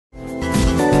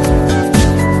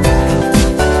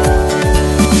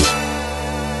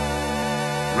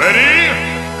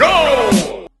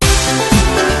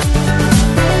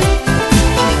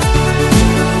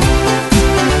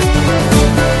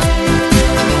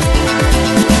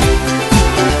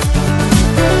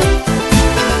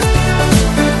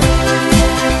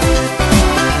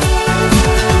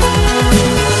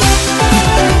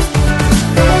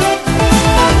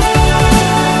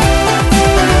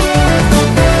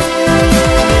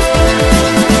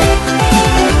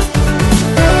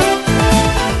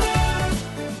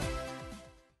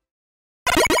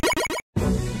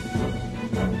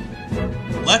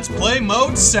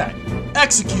Drone set.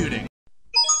 Executing.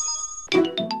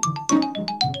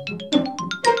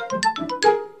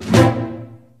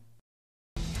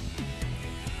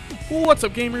 What's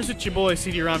up, gamers? It's your boy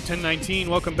cdrom1019.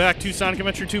 Welcome back to Sonic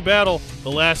Adventure 2 Battle.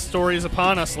 The last story is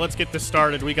upon us. Let's get this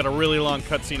started. We got a really long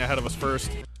cutscene ahead of us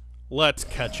first. Let's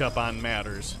catch up on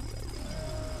matters.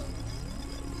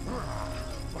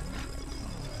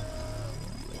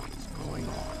 What's going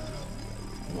on?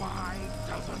 Why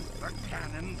doesn't the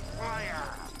cannon fire?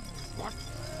 What's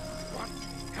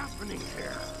happening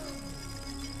here?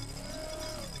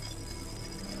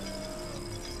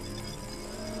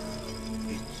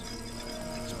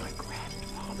 It's my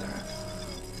grandfather,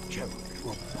 Gerald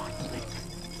Robotnik.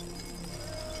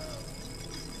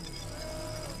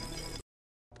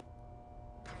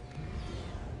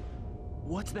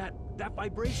 What's that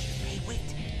vibration? Hey,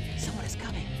 wait! Someone is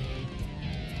coming.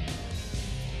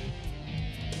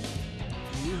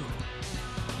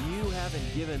 You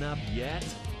haven't given up yet?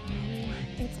 No,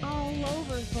 it's all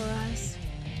over for us.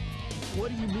 What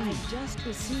do you mean? I just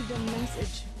received a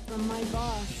message from my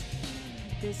boss.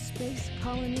 This space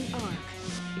colony arc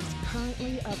is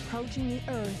currently approaching the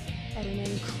Earth at an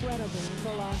incredible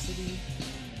velocity.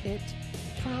 It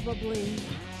probably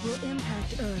will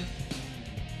impact Earth.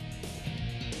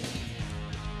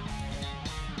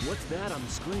 What's that on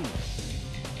the screen?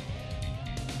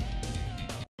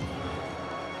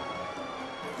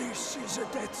 This is a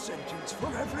death sentence for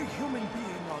every human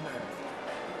being on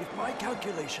Earth. If my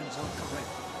calculations are correct,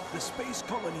 the space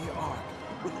colony arc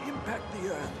will impact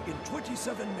the Earth in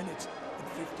 27 minutes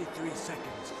and 53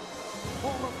 seconds.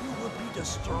 All of you will be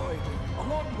destroyed,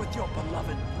 along with your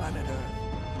beloved planet Earth.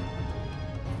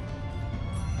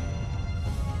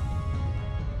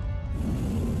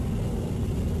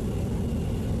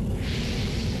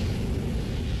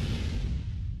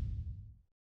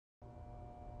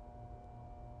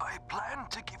 I plan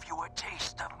to give you a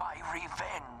taste of my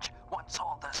revenge once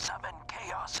all the 7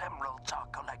 Chaos Emeralds are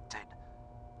collected.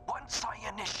 Once I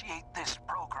initiate this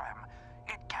program,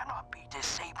 it cannot be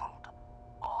disabled.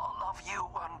 All of you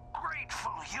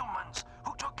ungrateful humans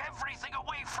who took everything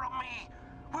away from me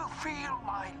will feel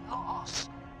my loss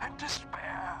and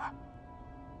despair.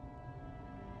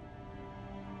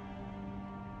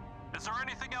 Is there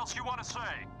anything else you want to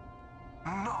say?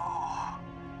 No.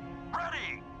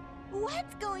 Ready!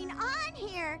 What's going on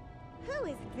here? Who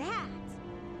is that?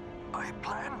 I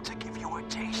plan to give you a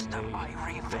taste of my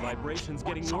revenge. The vibration's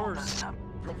getting worse.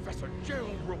 Professor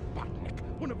Gerald Robotnik,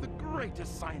 one of the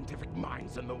greatest scientific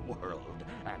minds in the world,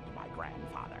 and my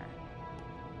grandfather.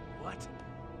 What?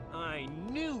 I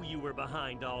knew you were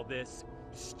behind all this.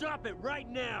 Stop it right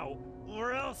now,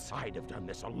 or else... I'd have done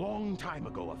this a long time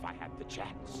ago if I had the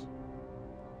chance.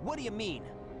 What do you mean?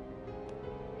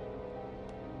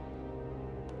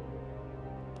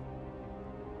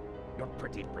 You're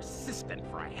pretty persistent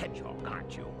for a hedgehog,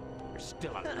 aren't you? You're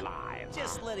still alive.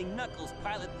 Just letting Knuckles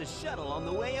pilot the shuttle on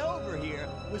the way over here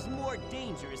was more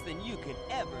dangerous than you could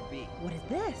ever be. What is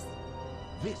this?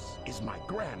 This is my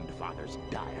grandfather's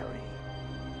diary.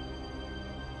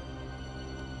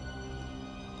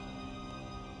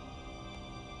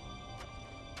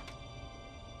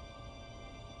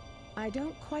 I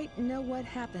don't quite know what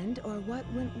happened or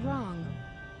what went wrong.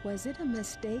 Was it a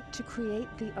mistake to create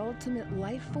the ultimate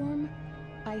life form?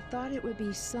 I thought it would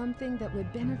be something that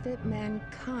would benefit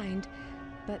mankind,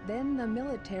 but then the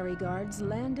military guards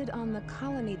landed on the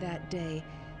colony that day.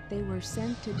 They were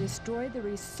sent to destroy the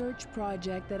research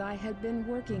project that I had been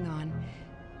working on.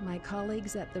 My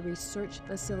colleagues at the research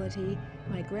facility,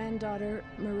 my granddaughter,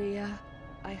 Maria,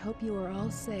 I hope you are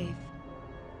all safe.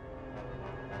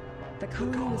 The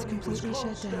colony was completely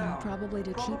shut down, probably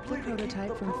to keep the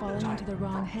prototype from falling into the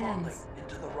wrong hands.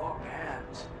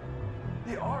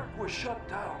 The Ark was shut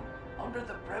down under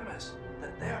the premise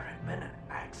that there had been an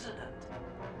accident.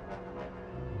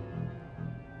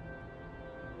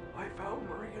 I found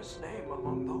Maria's name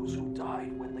among those who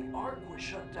died when the Ark was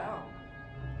shut down.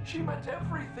 She meant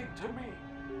everything to me,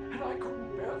 and I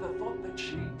couldn't bear the thought that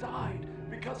she died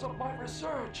because of my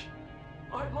research.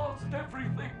 I lost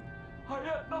everything. I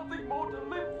had nothing more to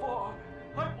live for.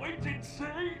 I went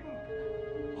insane.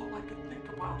 All I could think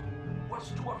about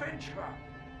was to avenge her.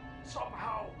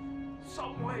 Somehow,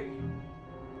 some way.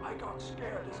 I got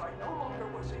scared as I no longer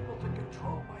was able to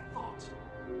control my thoughts.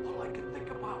 All I could think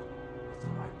about was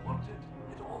that I wanted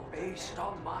it all. Based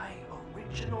on my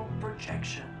original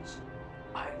projections,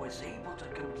 I was able to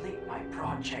complete my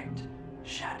project,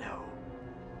 Shadow.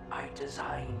 I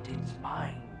designed its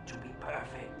mind to be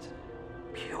perfect,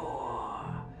 pure.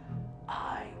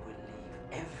 I will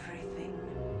leave everything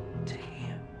to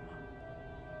him.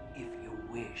 If you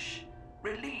wish,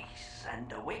 Release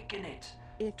and awaken it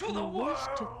If to you the wish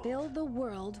to world. fill the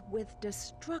world with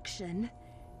destruction...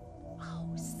 Oh,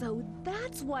 so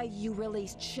that's why you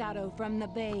released Shadow from the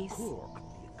base. Core of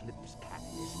the Eclipse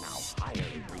cannon is now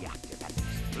highly reactive and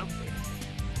explosive.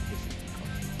 This is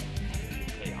because the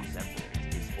Chaos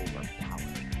Emerald is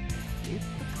overpowered. If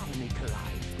the colony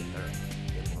collides with Earth,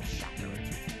 it will shatter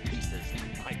into pieces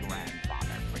like my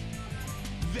grandfather predicted.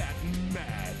 That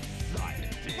mad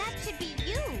scientist! That should be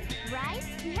you, right?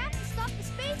 We have to stop the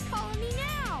space colony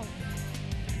now!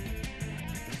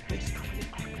 The space colony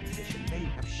arc position may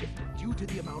have shifted due to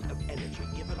the amount of energy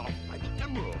given off by the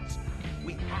emeralds.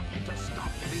 We have to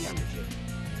stop the energy.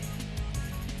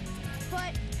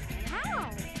 But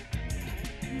how?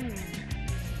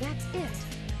 That's it.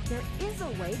 There is a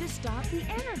way to stop the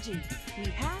energy. We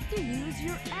have to use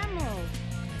your emerald.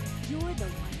 You're the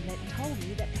one that told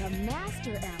me that the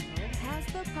Master Emerald has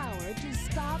the power to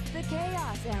stop the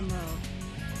Chaos Emerald.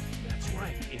 That's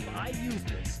right. If I use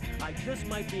this, I just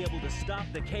might be able to stop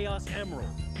the Chaos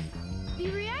Emerald. The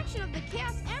reaction of the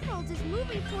Chaos Emeralds is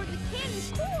moving toward the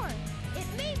cannon's core. It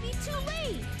may be too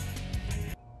late.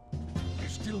 There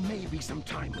still may be some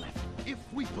time left. If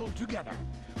we pull together,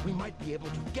 we might be able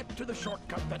to get to the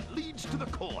shortcut that leads to the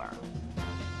core.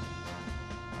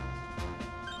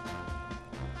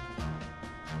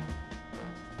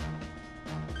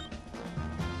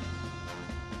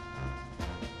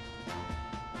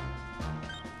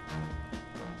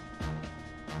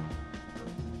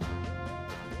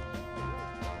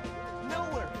 No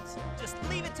worries. Just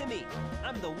leave it to me.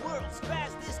 I'm the world's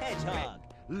fastest hedgehog.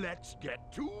 Let's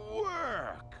get to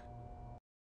work.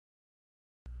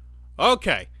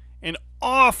 Okay, an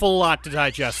awful lot to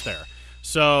digest there.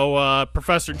 So,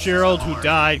 Professor Gerald, who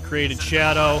died, created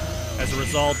Shadow as a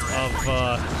result of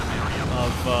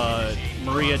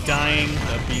Maria dying,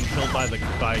 being killed by the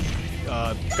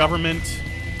government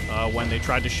when they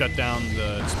tried to shut down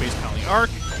the Space Colony Ark.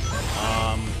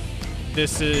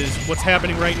 This is what's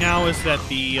happening right now is that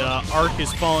the Ark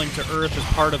is falling to Earth as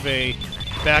part of a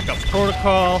backup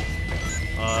protocol.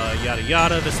 Yada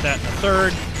yada, this, that, and the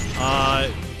third.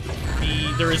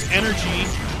 There is energy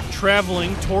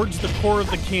traveling towards the core of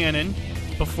the cannon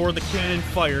before the cannon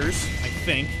fires, I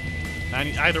think.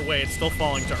 Either way, it's still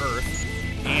falling to Earth.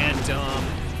 And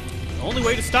the only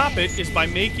way to stop it is by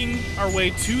making our way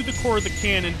to the core of the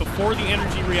cannon before the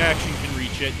energy reaction can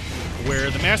reach it, where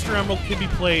the Master Emerald can be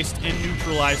placed and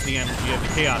neutralize the energy of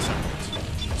the Chaos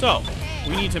Emeralds. So,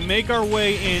 we need to make our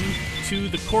way in to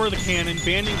the core of the cannon,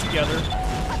 banding together,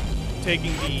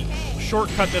 taking the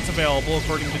shortcut that's available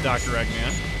according to Dr.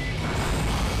 Eggman.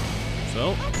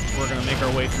 So, we're going to make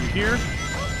our way through here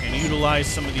and utilize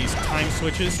some of these time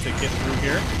switches to get through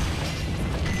here.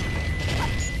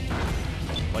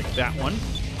 Like that one.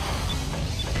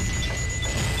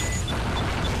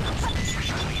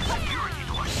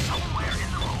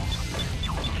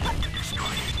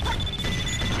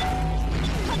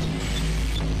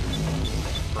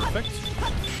 Perfect.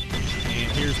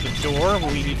 And here's the door.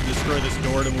 We need to destroy this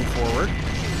door to move forward.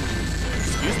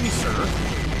 Excuse me, sir.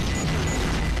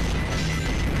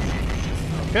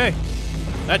 Okay.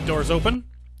 That door's open.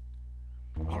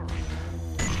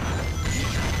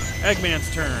 Eggman's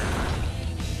turn.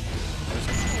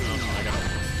 Oh, no, I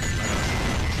gotta...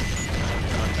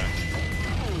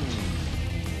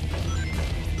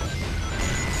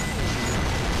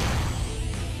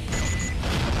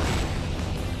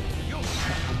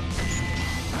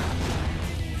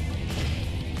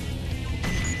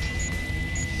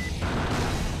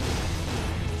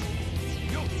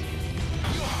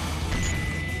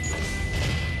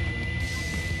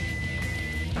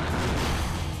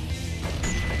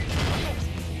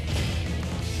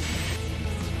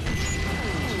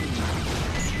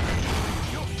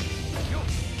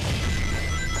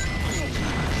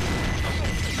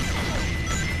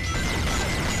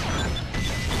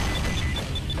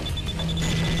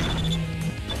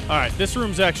 Alright, this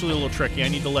room's actually a little tricky. I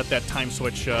need to let that time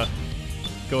switch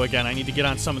go again. I need to get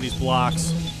on some of these blocks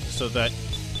so that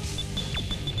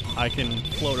I can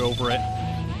float over it.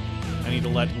 I need to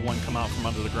let one come out from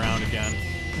under the ground again.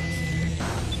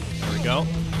 There we go.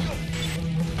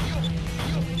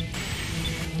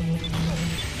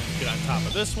 Get on top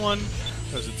of this one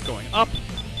because it's going up.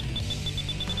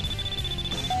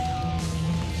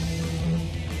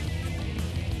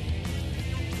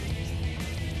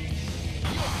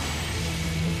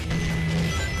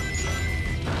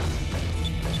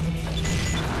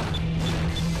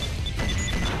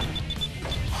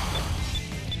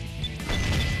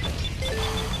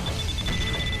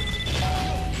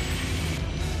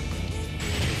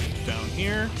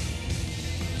 Here.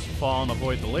 Just fall and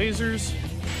avoid the lasers.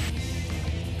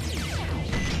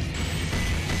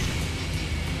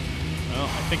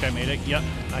 think I made it. Yep,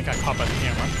 I got caught by the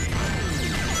camera.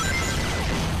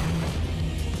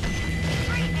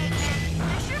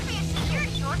 There should be a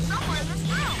security door somewhere in this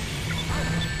room.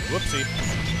 Whoopsie.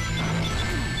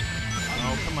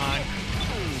 Oh, come on.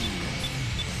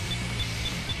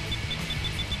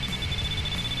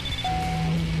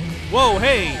 Whoa,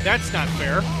 hey, that's not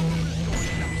fair.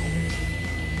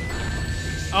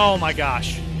 Oh my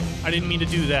gosh. I didn't mean to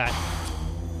do that.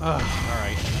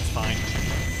 Alright, that's fine.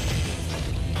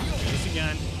 Do this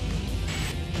again.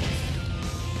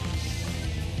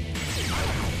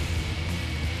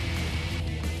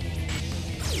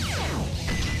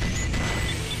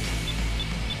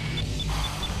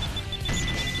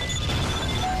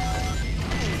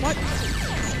 What?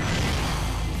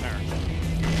 There.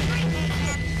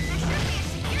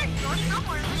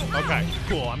 Okay,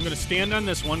 cool. I'm going to stand on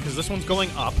this one because this one's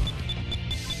going up.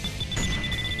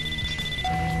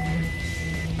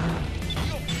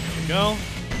 There we go.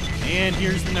 And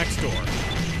here's the next door.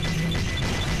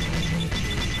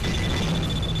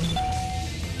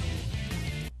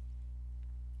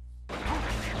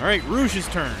 All right, Rouge's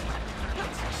turn.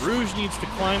 Rouge needs to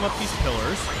climb up these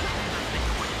pillars.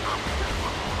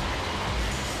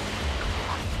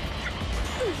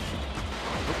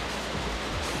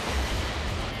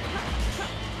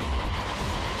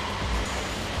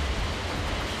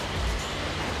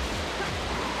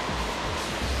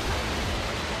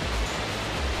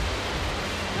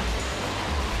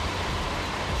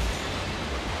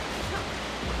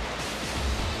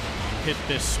 Hit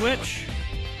this switch,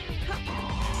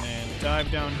 and then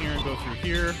dive down here and go through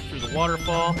here, through the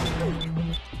waterfall. Wait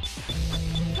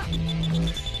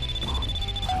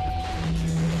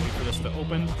for this to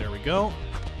open. There we go.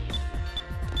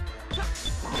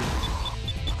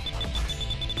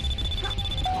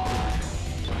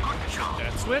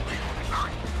 That switch.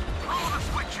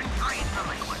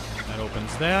 That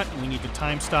opens that. We need to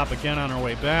time stop again on our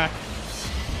way back.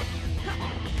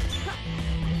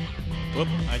 Whoop,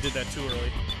 I did that too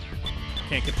early.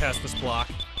 Can't get past this block.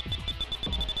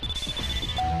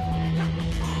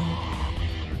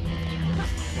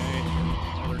 Okay,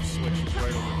 other switch is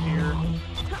right over here.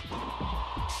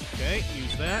 Okay,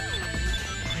 use that.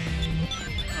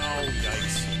 Oh,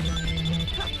 yikes.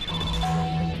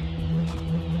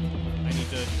 I need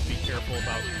to be careful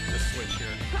about this switch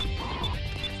here.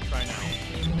 Let's try now.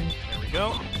 There we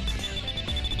go.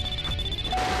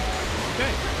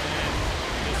 Okay, and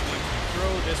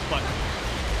throw this button.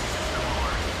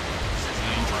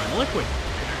 And drain liquid.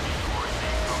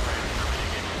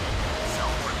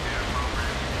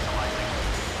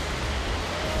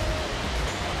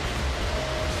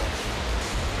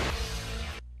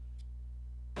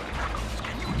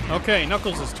 Okay,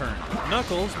 Knuckles' turn.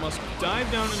 Knuckles must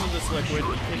dive down into this liquid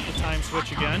and hit the time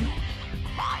switch again.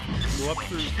 Go up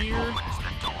through here.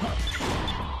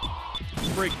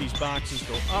 Break these boxes,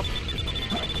 go up.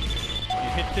 You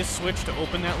hit this switch to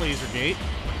open that laser gate.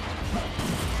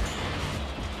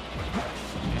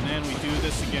 And then we do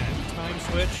this again. Time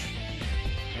switch.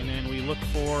 And then we look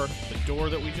for the door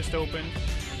that we just opened.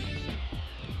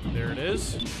 There it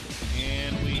is.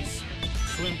 And we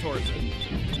swim towards it.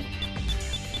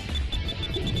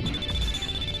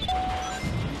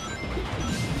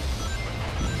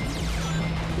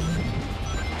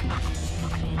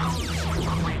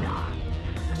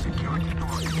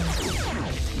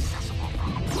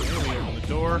 Okay, we open the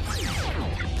door.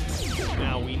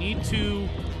 Now we need to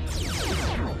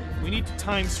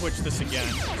time switch this again.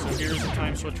 So here's the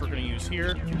time switch we're going to use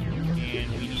here,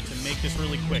 and we need to make this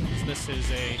really quick because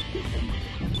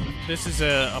this is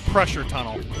a pressure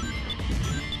tunnel.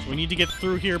 So we need to get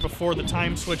through here before the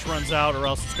time switch runs out, or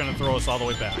else it's going to throw us all the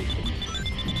way back.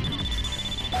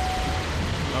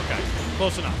 Okay,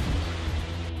 close enough.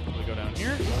 We go down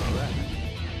here.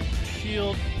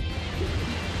 Shield.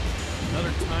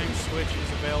 Another time switch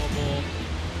is available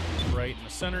right in the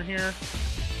center here.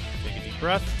 Take a deep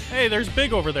breath. Hey, there's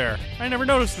Big over there. I never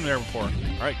noticed him there before.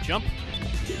 All right, jump.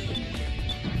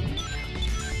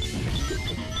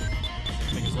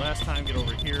 Same as last time. Get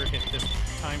over here, hit this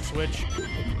time switch.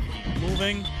 Keep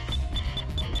moving.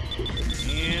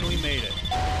 And we made it.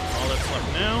 All that's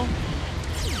left now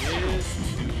is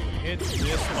to hit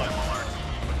this button.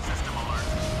 System alert.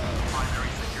 Primary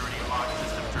security lock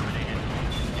system terminated.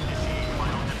 Initiate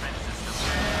final defense system.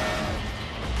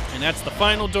 And that's the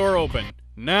final door open.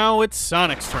 Now it's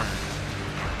Sonic's turn.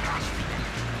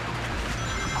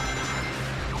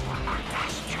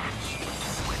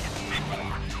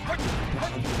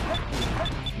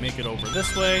 Make it over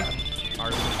this way.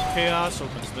 Artificial Chaos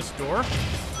opens this door.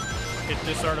 Hit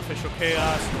this Artificial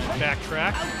Chaos and then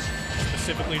backtrack,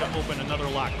 specifically to open another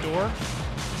locked door.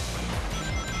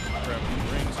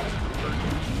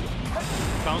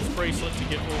 bounce bracelet to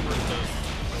get over the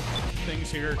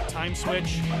things here. Time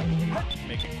switch.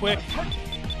 Make it quick. And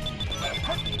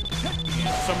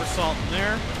somersault in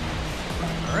there.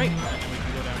 Alright, and then we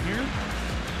can go down here.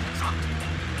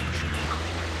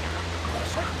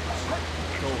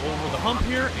 Go over the hump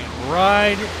here and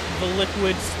ride the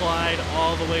liquid slide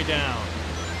all the way down.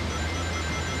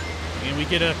 And we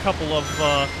get a couple of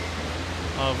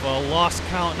not Lost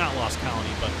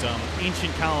Colony, but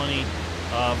Ancient Colony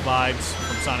vibes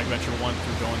from Sonic Adventure 1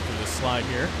 through going through this slide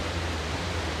here.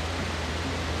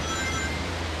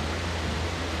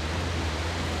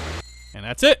 And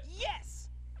that's it. Yes!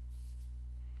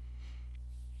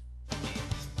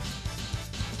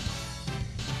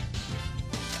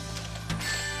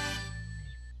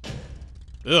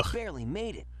 Ugh. Barely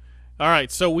made it. All right,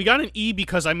 so we got an E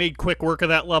because I made quick work of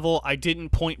that level. I didn't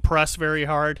point press very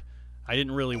hard. I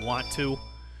didn't really want to.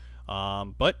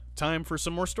 But time for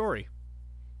some more story.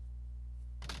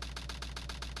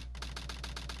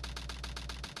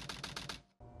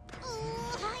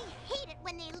 I hate it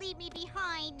when they leave me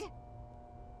behind.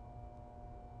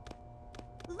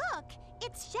 Look,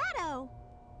 it's Shadow.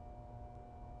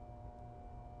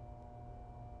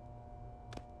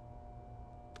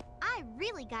 I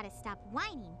really gotta stop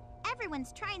whining.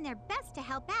 Everyone's trying their best to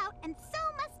help out, and so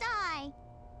must I.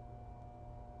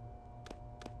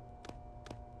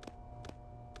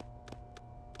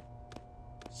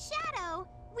 Shadow,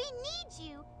 we need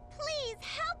you. Please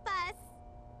help us.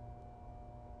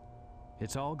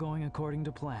 It's all going according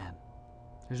to plan.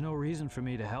 There's no reason for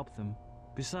me to help them.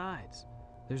 Besides,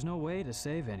 there's no way to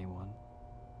save anyone.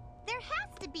 There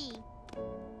has to be.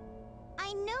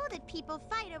 I know that people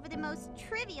fight over the most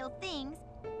trivial things.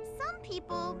 Some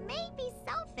people may be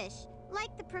selfish,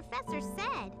 like the professor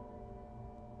said.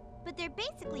 But they're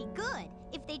basically good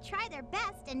if they try their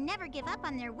best and never give up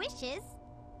on their wishes.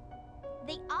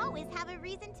 They always have a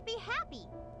reason to be happy.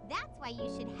 That's why you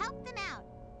should help them out.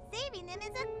 Saving them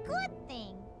is a good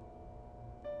thing.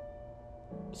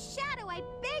 Shadow, I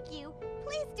beg you,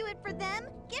 please do it for them.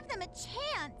 Give them a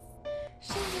chance.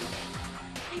 Shadow,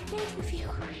 I beg of you,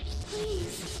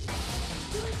 please,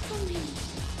 do it for me.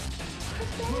 For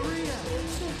better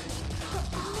future, for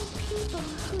all people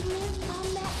who live on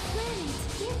that planet.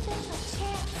 Give them a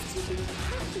chance to be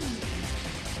happy.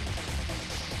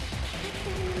 Let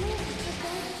them live for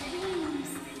their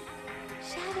dreams.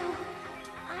 Shadow,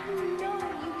 I know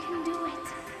you can do it.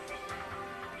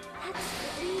 That's the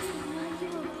reason why you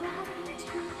were brought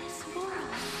into this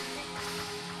world.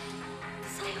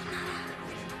 Sayonara,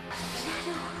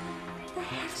 Shadow the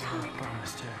Hedgehog. I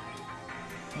promised her,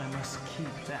 and I must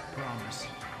keep that promise.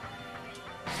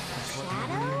 That's what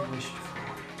Maria wished for.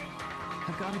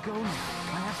 I've got to go now.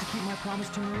 I have to keep my promise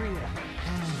to Maria.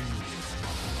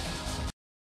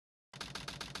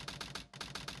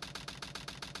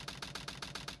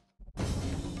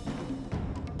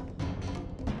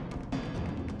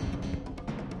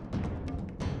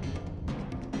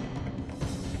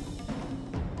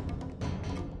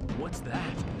 What's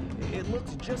that? It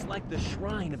looks just like the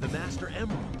shrine of the Master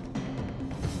Emerald.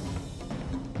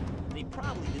 They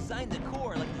probably designed the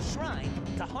core like the shrine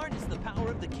to harness the power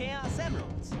of the Chaos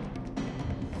Emeralds.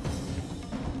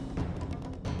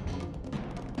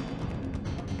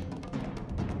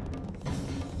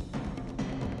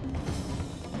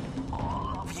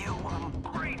 All of you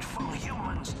ungrateful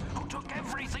humans who took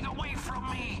everything away from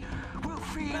me will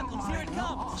feel my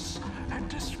loss and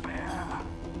despair.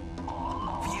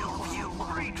 All of you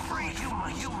ungrateful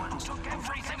humans who took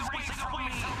everything away from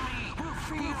me will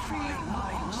feel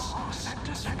my loss and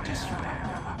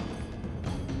despair.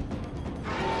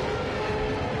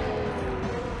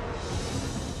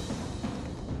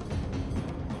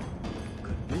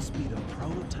 Could this be the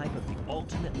prototype of the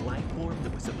ultimate life form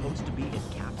that was supposed to be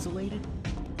encapsulated?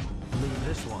 Leave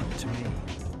this one to me.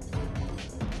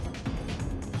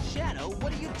 Shadow,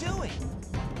 what are you doing?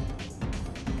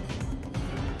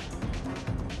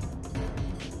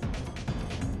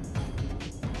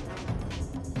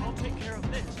 I'll take care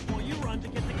of this while you run to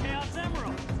get the Chaos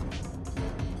Emerald.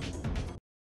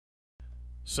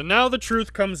 So now the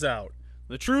truth comes out.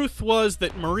 The truth was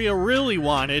that Maria really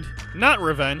wanted, not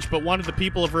revenge, but wanted the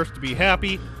people of Earth to be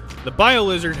happy. The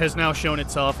Bio-Lizard has now shown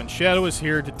itself, and Shadow is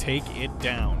here to take it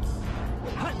down.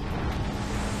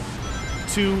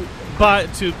 To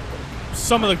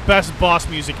some of the best boss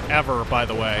music ever, by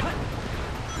the way.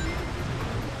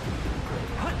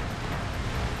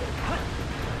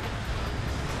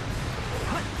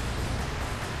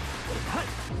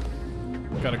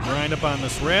 Gotta grind up on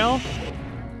this rail.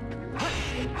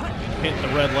 Hit the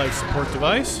red light support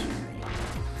device.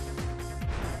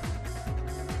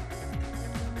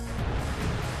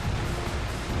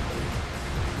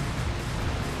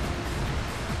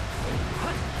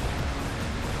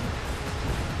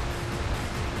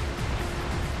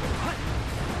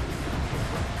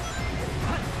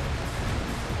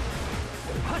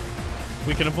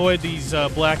 We can avoid these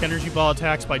black energy ball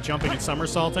attacks by jumping and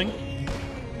somersaulting.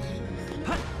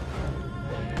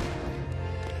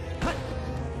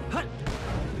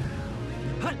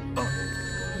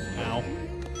 Ow.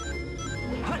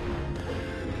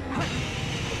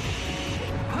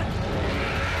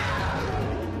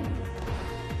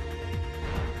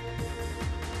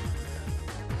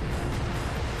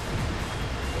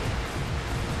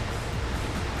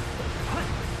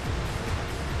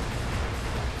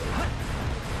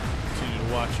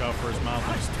 Watch out for his mouth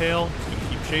and his tail. He's going to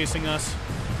keep chasing us.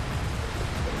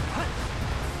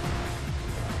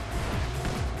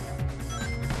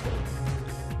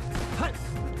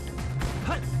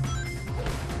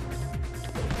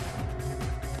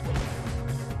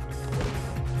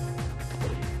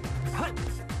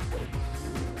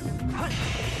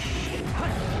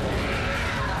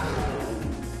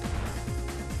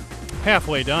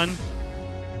 Halfway done.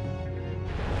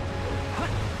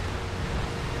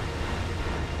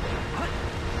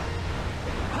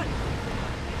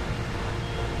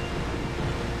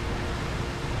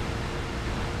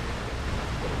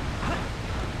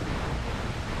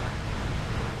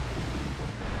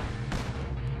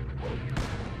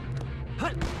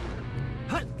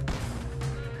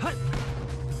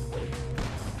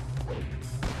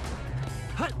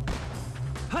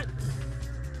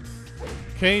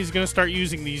 Okay, he's going to start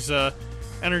using these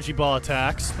energy ball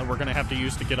attacks that we're going to have to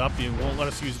use to get up. He won't let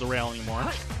us use the rail anymore.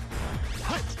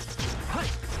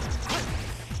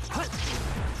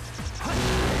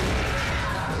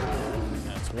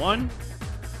 That's one.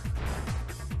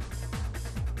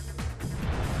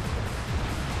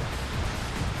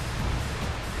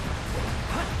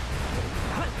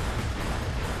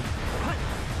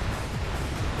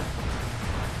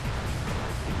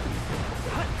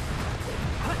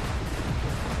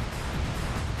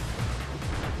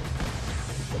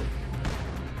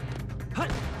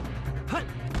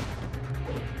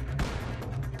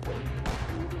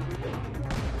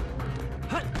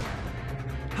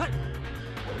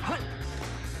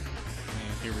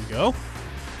 Here we go.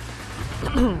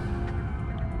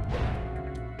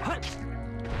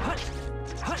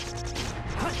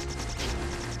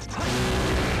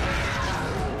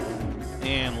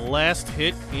 And last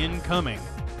hit incoming.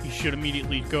 He should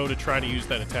immediately go to try to use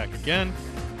that attack again.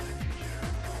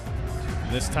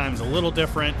 This time's a little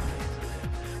different.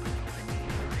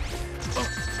 Oh.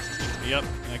 Yep,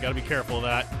 I gotta be careful of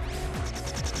that.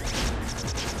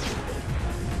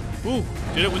 Ooh,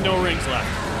 did it with no rings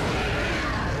left.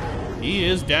 He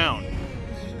is down.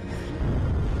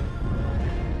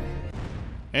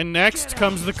 And next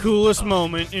comes the coolest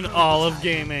moment in all of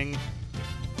gaming.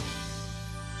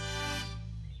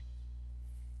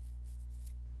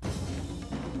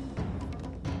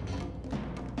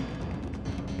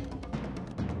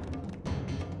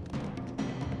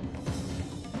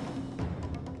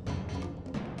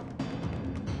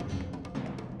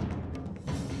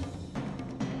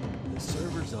 The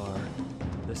servers are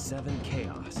the 7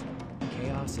 Chaos.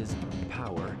 Chaos is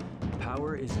power.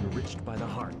 Power is enriched by the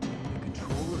heart. The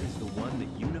controller is the one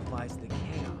that unifies the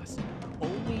chaos.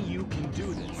 Only you can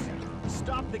do this.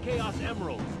 Stop the Chaos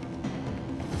Emeralds!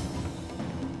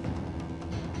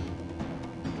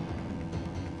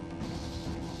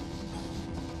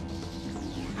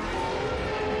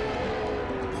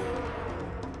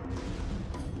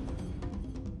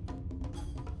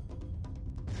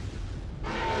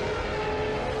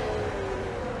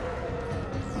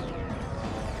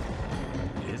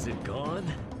 Is it gone?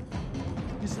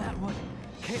 Is that what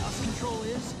Chaos Control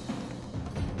is?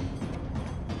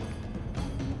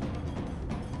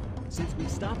 Since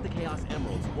we've stopped the Chaos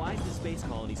Emeralds, why is the space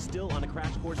colony still on a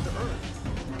crash course to Earth?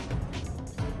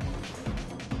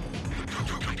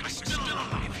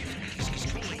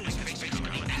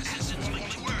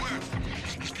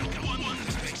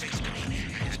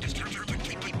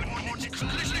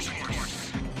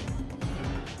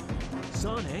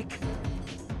 Sonic?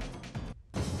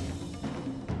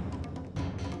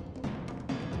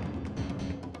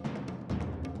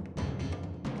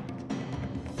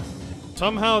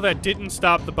 Somehow that didn't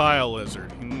stop the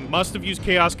Bio-Lizard. He must have used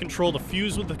Chaos Control to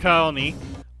fuse with the colony,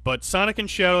 but Sonic and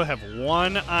Shadow have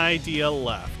one idea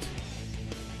left.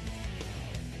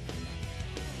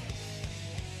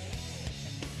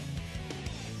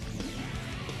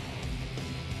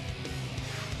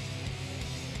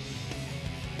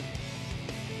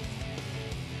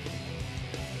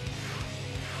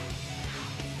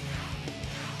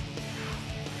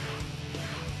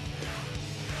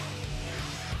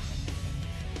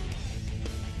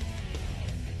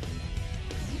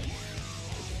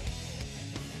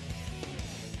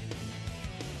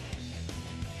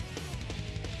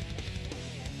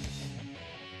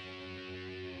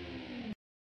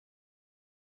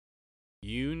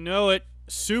 You know it.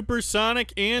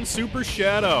 Supersonic and Super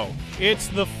Shadow. It's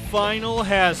the final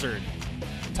hazard.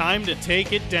 Time to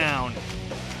take it down.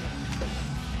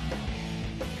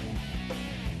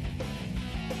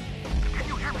 Can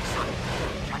you hear me, son?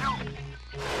 Shadow?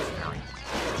 It's very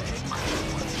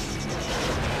weird.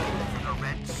 The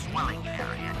red swelling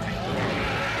area.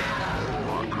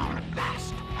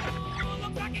 Fast.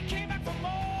 Look like it came back for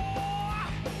more.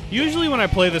 Usually when I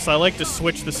play this, I like to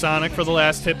switch the Sonic for the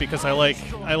last hit because I like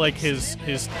his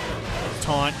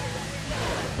taunt.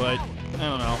 But I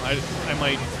don't know. I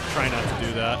might try not to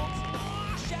do that.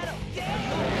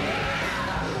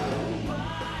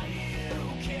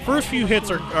 First few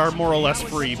hits are more or less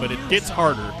free, but it gets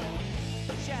harder.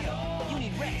 Shadow, you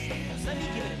need rest. Let me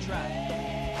give it a try.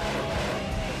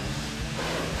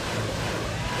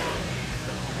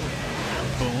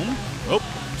 Boom. Oh,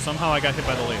 somehow I got hit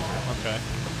by the laser. Okay.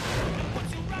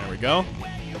 There we go.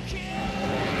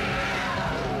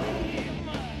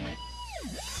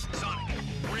 Sonic,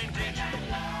 we're in danger.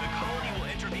 The colony will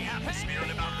enter the atmosphere in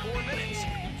about 4 minutes.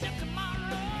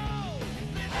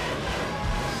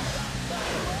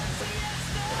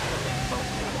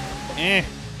 Eh.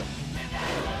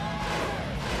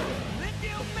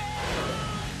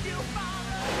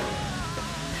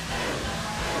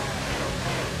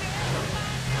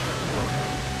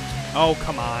 Oh,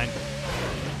 come on.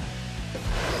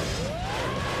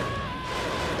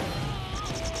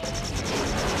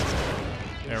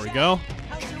 There we go.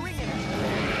 How's your ring?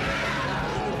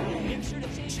 Make sure to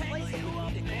change places with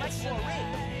me to collect more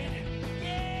rings.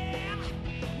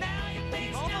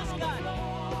 We've almost got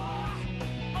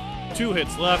it. 2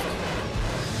 hits left.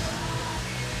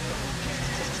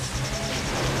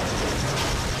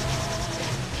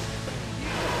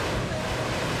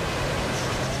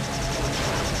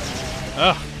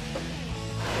 Ugh.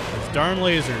 These darn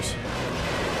lasers.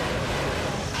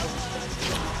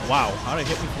 Wow, how'd it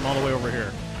hit me from all the way over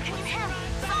here? Can you hear me?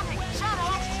 Sonic,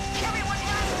 Shadow, everyone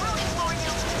here is rooting for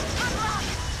you. Good luck,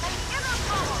 and get a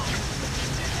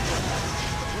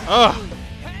Ugh.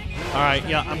 Alright,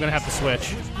 yeah, I'm gonna have to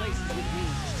switch.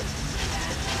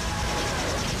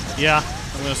 Yeah,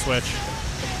 I'm gonna switch.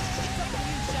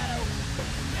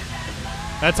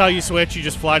 That's how you switch, you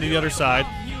just fly to the other side.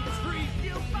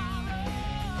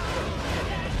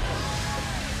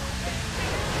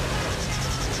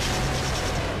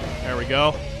 There we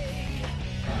go.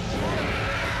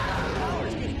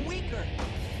 Power's getting weaker.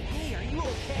 Hey, are you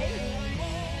okay?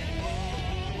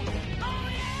 We've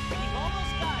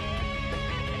almost got it.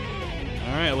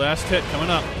 Alright, last hit coming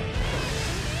up.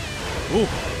 Ooh.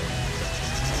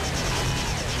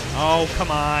 Oh,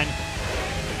 come on.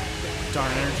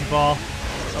 Darn energy ball.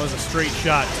 That was a straight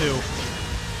shot, too.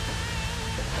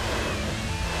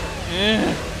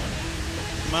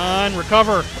 Come on,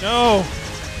 recover. No.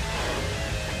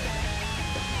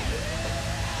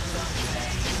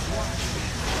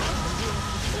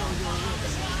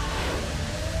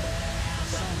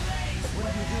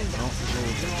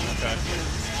 Okay.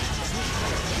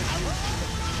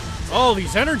 Oh,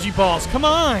 these energy balls, come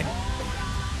on! Do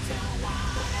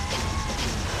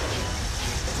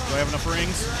I have enough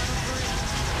rings?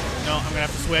 No, I'm gonna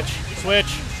have to switch.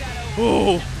 Switch!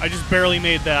 Ooh, I just barely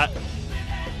made that.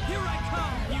 Here I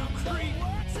come, you creep.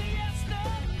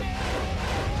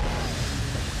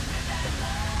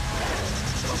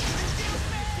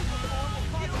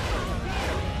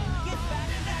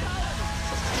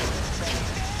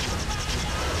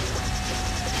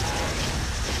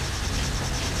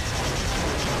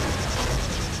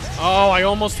 Oh, I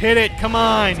almost hit it. Come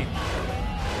on. I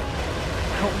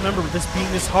don't remember this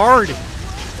being this hard. I'm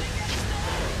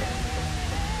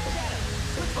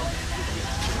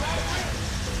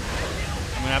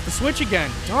gonna have to switch again.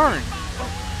 Darn.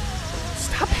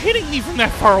 Stop hitting me from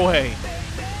that far away.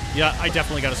 Yeah, I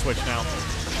definitely gotta switch now.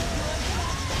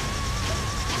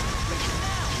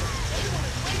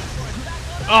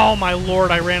 Oh my lord,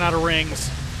 I ran out of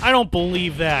rings. I don't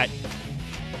believe that.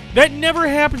 That never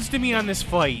happens to me on this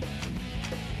fight.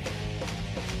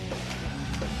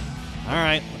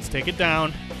 Alright, let's take it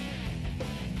down.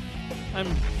 I'm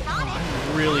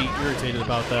really irritated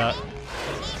about that.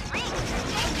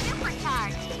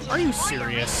 Are you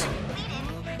serious?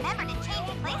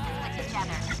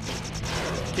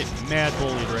 Getting mad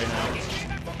bullied right now.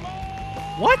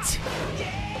 What?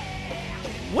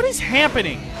 What is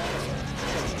happening?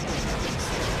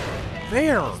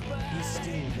 There. He's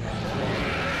still there.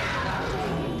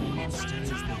 What monster is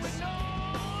this?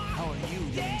 How are you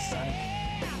doing, Sonic?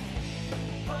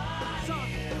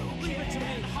 Sonic, leave it to me.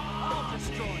 I'll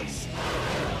destroy it.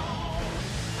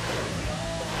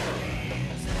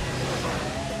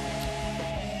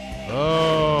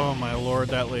 Oh my lord,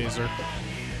 that laser.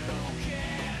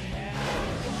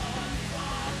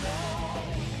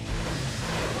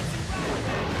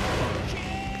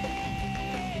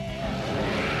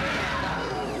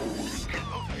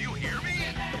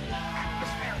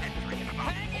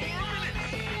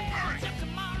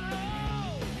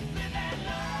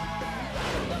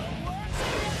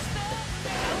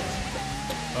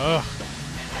 Ugh.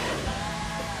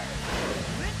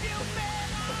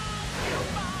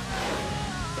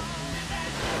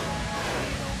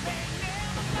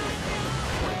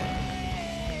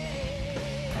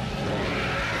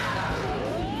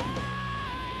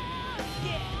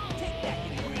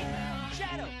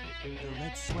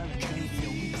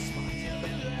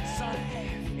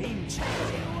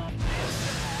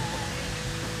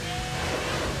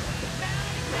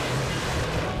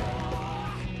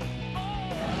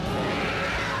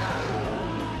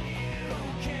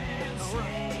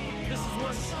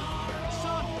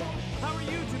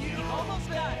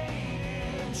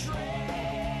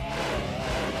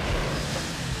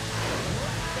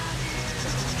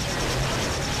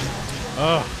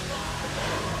 Ugh.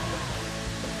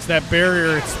 It's that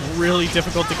barrier, it's really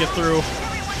difficult to get through.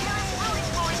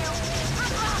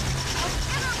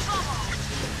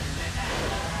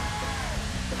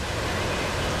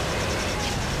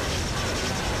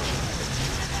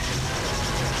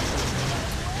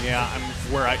 Yeah,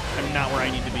 I'm not where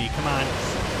I need to be. Come on.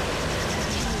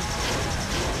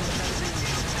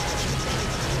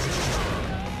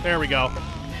 There we go.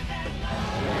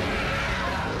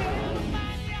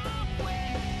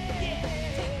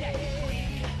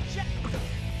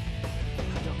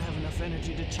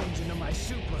 Energy to change into my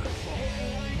super.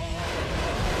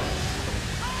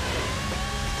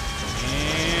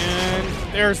 And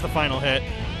there's the final hit.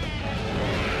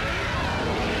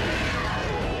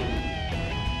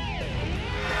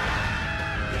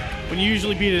 When you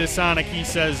usually beat it as Sonic, he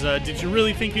says, "Did you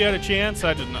really think you had a chance?"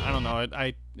 I don't know.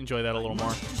 I enjoy that a little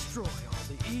more. Destroy all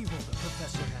the evil the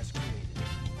professor has created.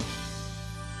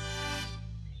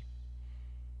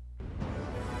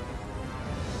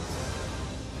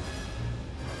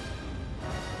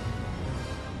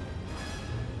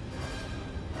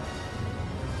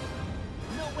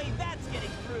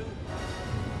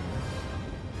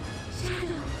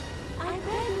 Shadow, I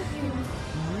beg of you.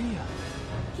 Maria.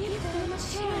 Give them a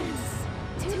chance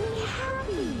to be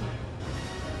happy.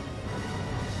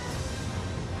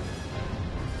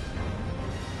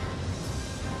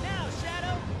 Now,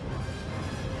 Shadow!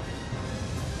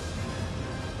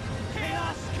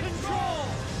 Chaos Control!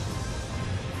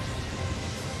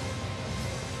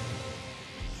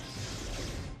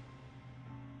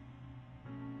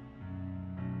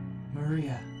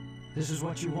 Maria, this is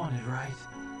what you wanted, right?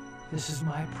 This is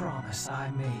my promise I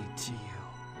made to you.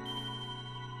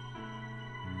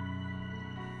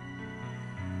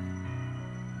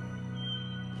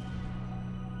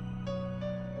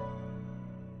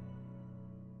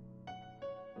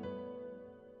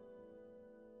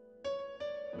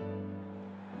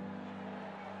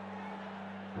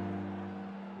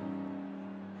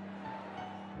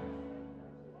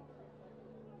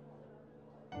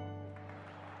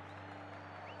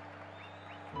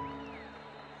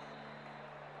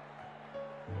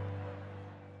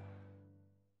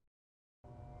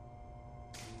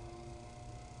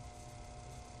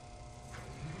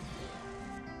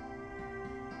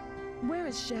 Where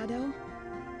is Shadow?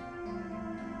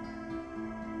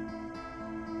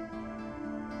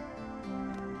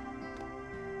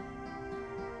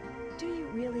 Do you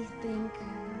really think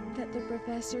that the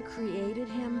professor created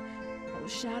him,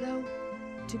 Shadow,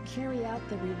 to carry out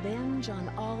the revenge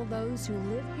on all those who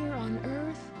live here on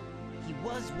Earth? He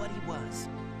was what he was.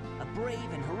 A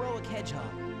brave and heroic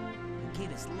hedgehog who gave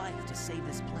his life to save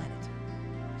this planet.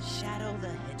 Shadow the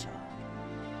Hedgehog.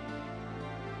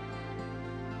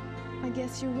 I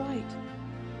guess you're right.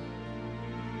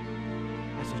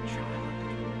 As a child,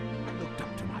 I looked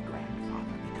up to my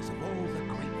grandfather because of all the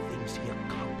great things he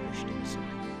accomplished in his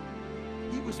life.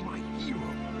 He was my hero,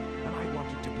 and I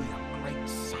wanted to be a great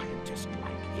scientist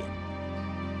like him.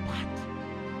 But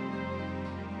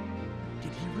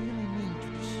did he really mean to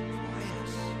destroy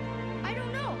us? I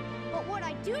don't know, but what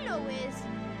I do know is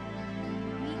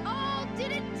we all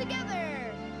did it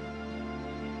together.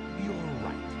 You're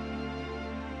right.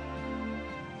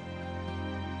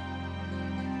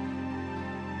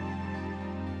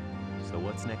 So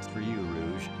what's next for you,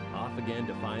 Rouge? Off again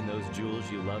to find those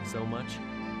jewels you love so much?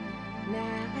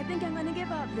 Nah, I think I'm gonna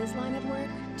give up this line of work.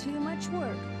 Too much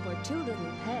work for too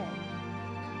little pay.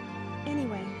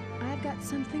 Anyway, I've got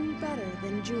something better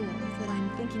than jewels that I'm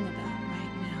thinking about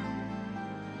right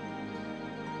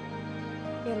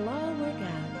now. It'll all work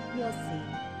out. You'll see.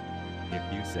 If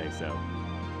you say so.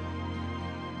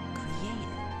 Created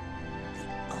the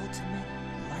ultimate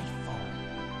life form.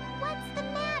 What's the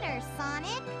matter,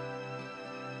 Sonic?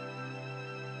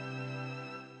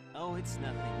 Oh, it's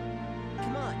nothing.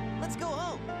 Come on, let's go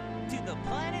home. To the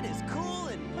planet as cool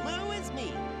and blue as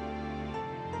me.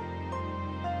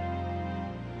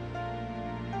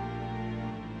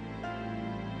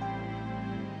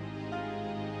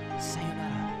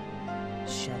 Sayonara,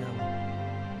 Shadow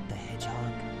the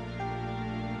Hedgehog.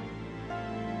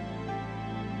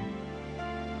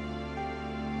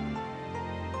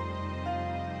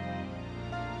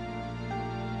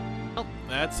 Well,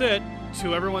 that's it.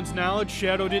 To everyone's knowledge,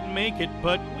 Shadow didn't make it,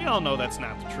 but we all know that's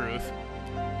not the truth.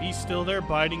 He's still there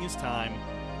biding his time.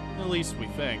 At least we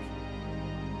think.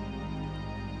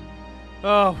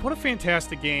 Oh, what a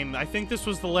fantastic game. I think this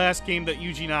was the last game that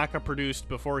Yuji Naka produced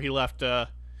before he left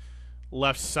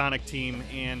Sonic Team,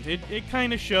 and it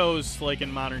kind of shows, like,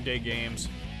 in modern day games.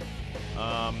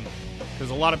 Because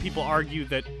a lot of people argue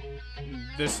that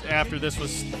after this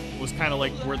was kind of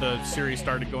like where the series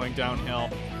started going downhill.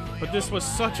 But this was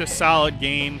such a solid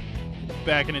game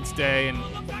back in its day, and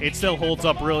it still holds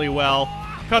up really well.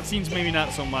 Cutscenes maybe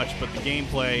not so much, but the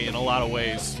gameplay in a lot of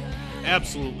ways,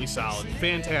 absolutely solid.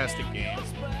 Fantastic game.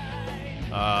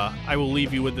 I will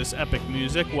leave you with this epic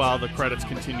music while the credits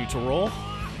continue to roll.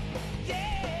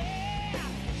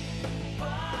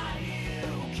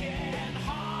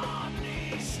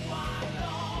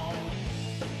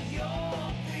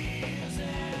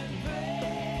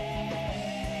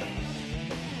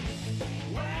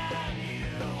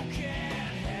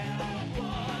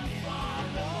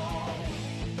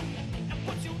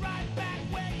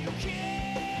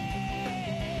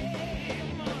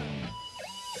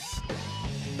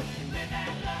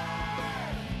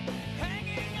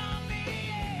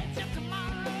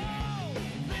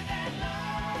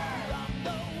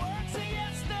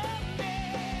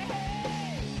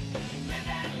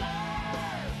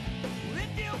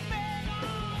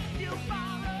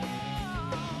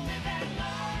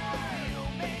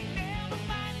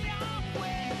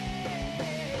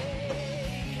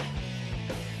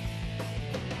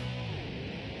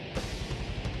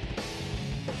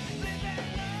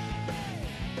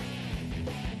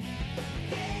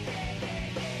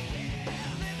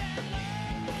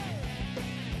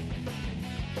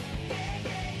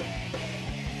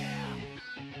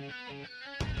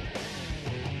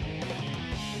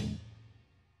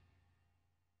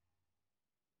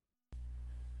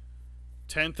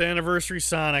 '10th Anniversary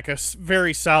Sonic, a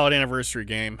very solid anniversary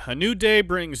game. A new day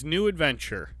brings new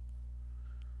adventure.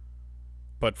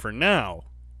 But for now,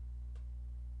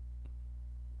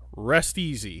 rest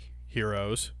easy,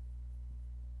 heroes.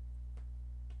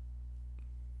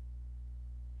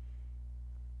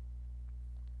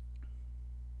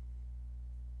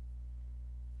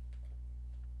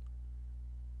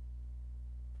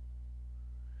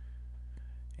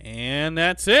 And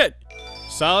that's it.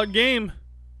 Solid game.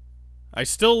 I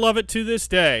still love it to this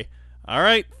day. All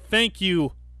right, thank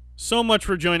you so much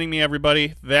for joining me,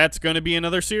 everybody. That's going to be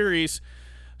another series.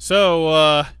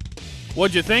 So,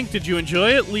 what'd you think? Did you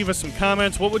enjoy it? Leave us some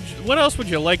comments. What else would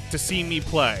you like to see me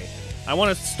play? I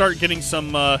want to start getting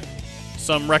some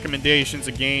recommendations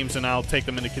of games, and I'll take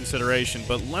them into consideration.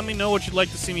 But let me know what you'd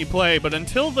like to see me play. But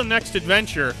until the next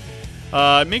adventure,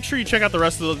 make sure you check out the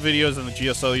rest of the videos on the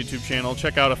GSL YouTube channel.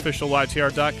 Check out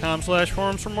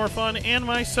officialytr.com/forums for more fun, and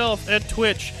myself at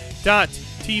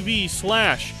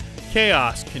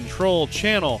twitch.tv/Chaos Control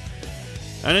Channel.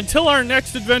 And until our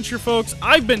next adventure, folks,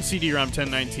 I've been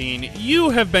cdrom1019,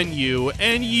 you have been you,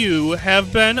 and you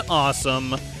have been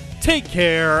awesome. Take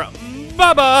care.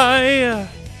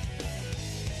 Bye-bye.